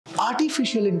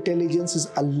Artificial intelligence is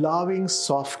allowing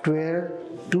software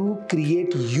to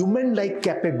create human-like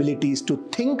capabilities, to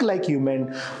think like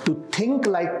human, to think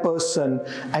like person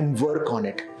and work on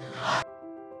it.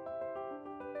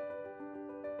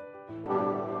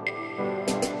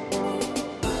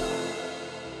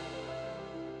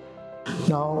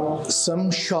 Now, some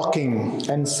shocking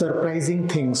and surprising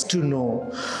things to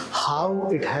know how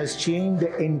it has changed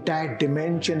the entire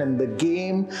dimension and the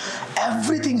game.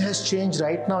 Everything has changed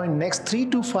right now. In next 3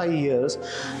 to 5 years,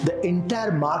 the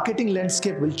entire marketing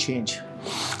landscape will change.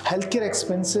 Healthcare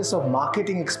expenses or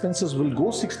marketing expenses will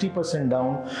go 60%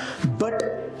 down, but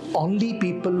only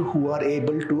people who are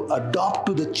able to adopt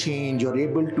to the change or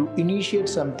able to initiate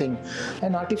something.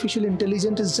 And artificial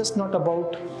intelligence is just not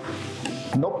about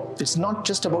nope, it's not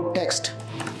just about text.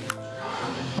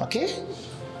 Okay?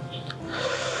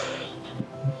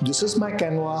 This is my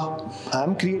Canva.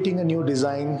 I'm creating a new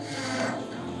design.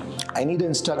 I need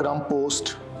an Instagram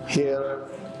post here.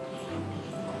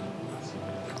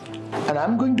 And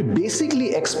I'm going to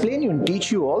basically explain you and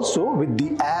teach you also with the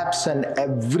apps and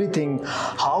everything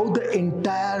how the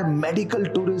entire medical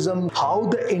tourism,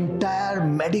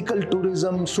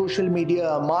 social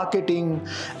media, marketing,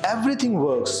 everything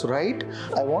works, right?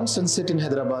 I want sunset in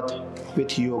Hyderabad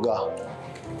with yoga.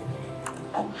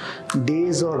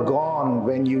 Days are gone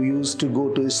when you used to go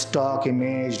to stock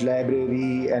image,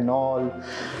 library and all.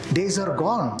 Days are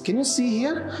gone. Can you see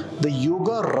here? The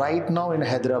yoga right now in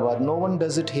Hyderabad. No one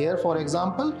does it here, for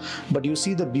example, but you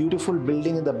see the beautiful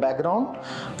building in the background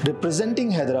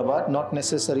representing Hyderabad, not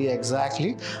necessarily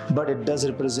exactly, but it does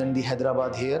represent the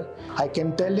Hyderabad here. I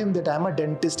can tell him that I'm a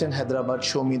dentist in Hyderabad,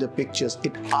 show me the pictures.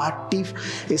 It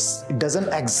doesn't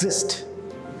exist.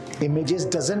 Images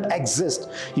doesn't exist.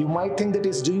 You might think that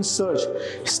it's doing search.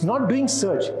 It's not doing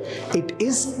search. It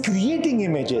is creating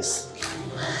images.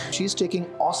 She's taking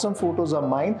awesome photos of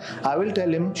mine. I will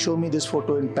tell him, show me this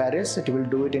photo in Paris. It will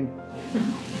do it in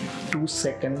 2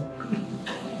 seconds,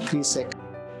 3 seconds.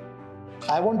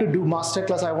 I want to do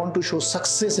masterclass. I want to show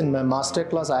success in my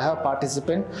masterclass. I have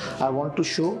participant. I want to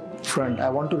show front. I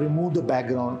want to remove the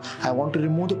background. I want to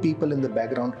remove the people in the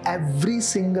background. Every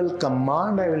single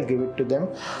command I will give it to them.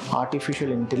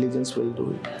 Artificial intelligence will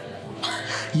do it.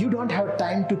 You don't have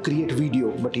time to create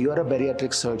video, but you are a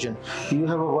bariatric surgeon. You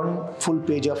have a 1 full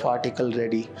page of article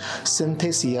ready.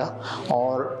 Synthesia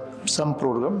or some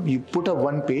program, you put a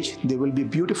 1 page, there will be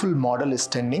beautiful model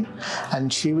standing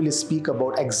and she will speak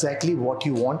about exactly what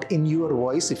you want in your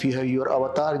voice. If you have your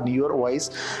avatar in your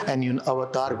voice and your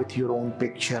avatar with your own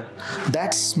picture.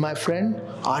 That's, my friend,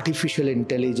 artificial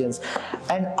intelligence.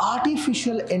 And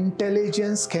artificial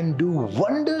intelligence can do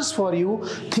wonders for you,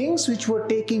 things which were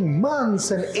taking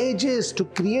months and ages to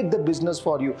create the business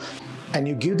for you. And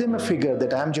you give them a figure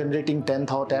that I'm generating 10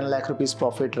 lakh rupees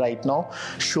profit right now.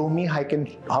 Show me how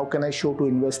can I show to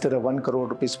investor a 1 crore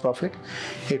rupees profit?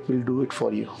 It will do it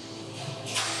for you.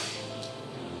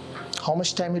 How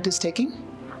much time it is taking?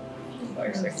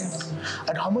 5 seconds.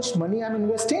 And how much money I'm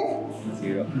investing?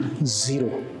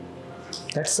 Zero.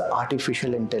 That's the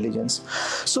artificial intelligence.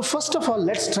 So first of all,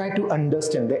 let's try to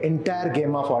understand the entire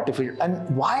game of artificial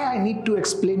and why I need to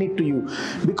explain it to you.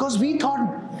 Because we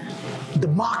thought the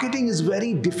marketing is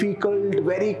very difficult,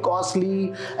 very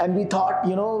costly, and we thought,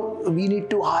 we need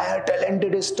to hire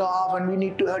talented staff and we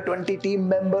need to have 20 team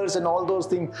members and all those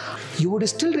things. You would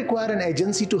still require an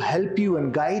agency to help you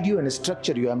and guide you and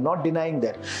structure you. I'm not denying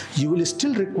that. You will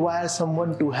still require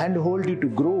someone to handhold you to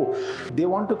grow. They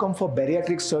want to come for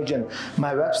bariatric surgeon.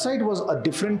 My website was a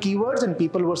different keywords and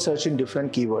people were searching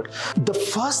different keywords. The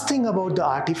first thing about the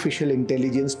artificial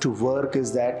intelligence to work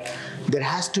is that there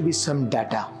has to be some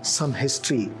data, some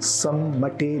history, some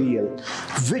material,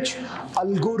 which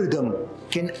algorithm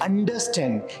can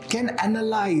understand, can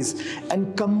analyze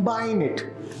and combine it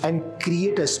and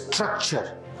create a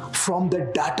structure from the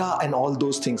data and all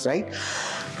those things, right?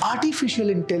 Artificial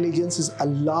intelligence is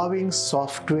allowing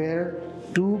software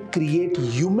to create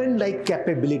human-like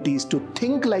capabilities, to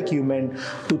think like human,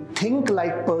 to think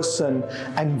like person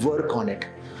and work on it.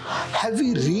 Have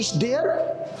we reached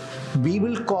there? We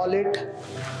will call it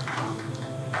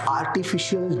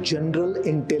artificial general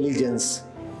intelligence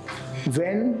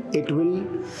when it will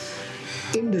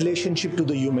in relationship to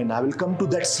the human. I will come to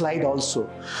that slide also.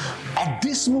 At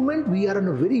this moment, we are on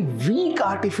a very weak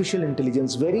artificial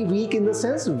intelligence, very weak in the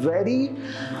sense, very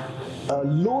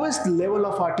lowest level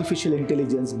of artificial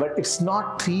intelligence, but it's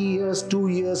not 3 years, 2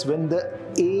 years when the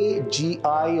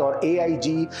AGI or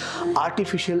AIG,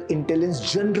 artificial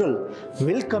intelligence general,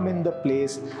 will come in the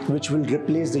place which will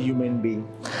replace the human being.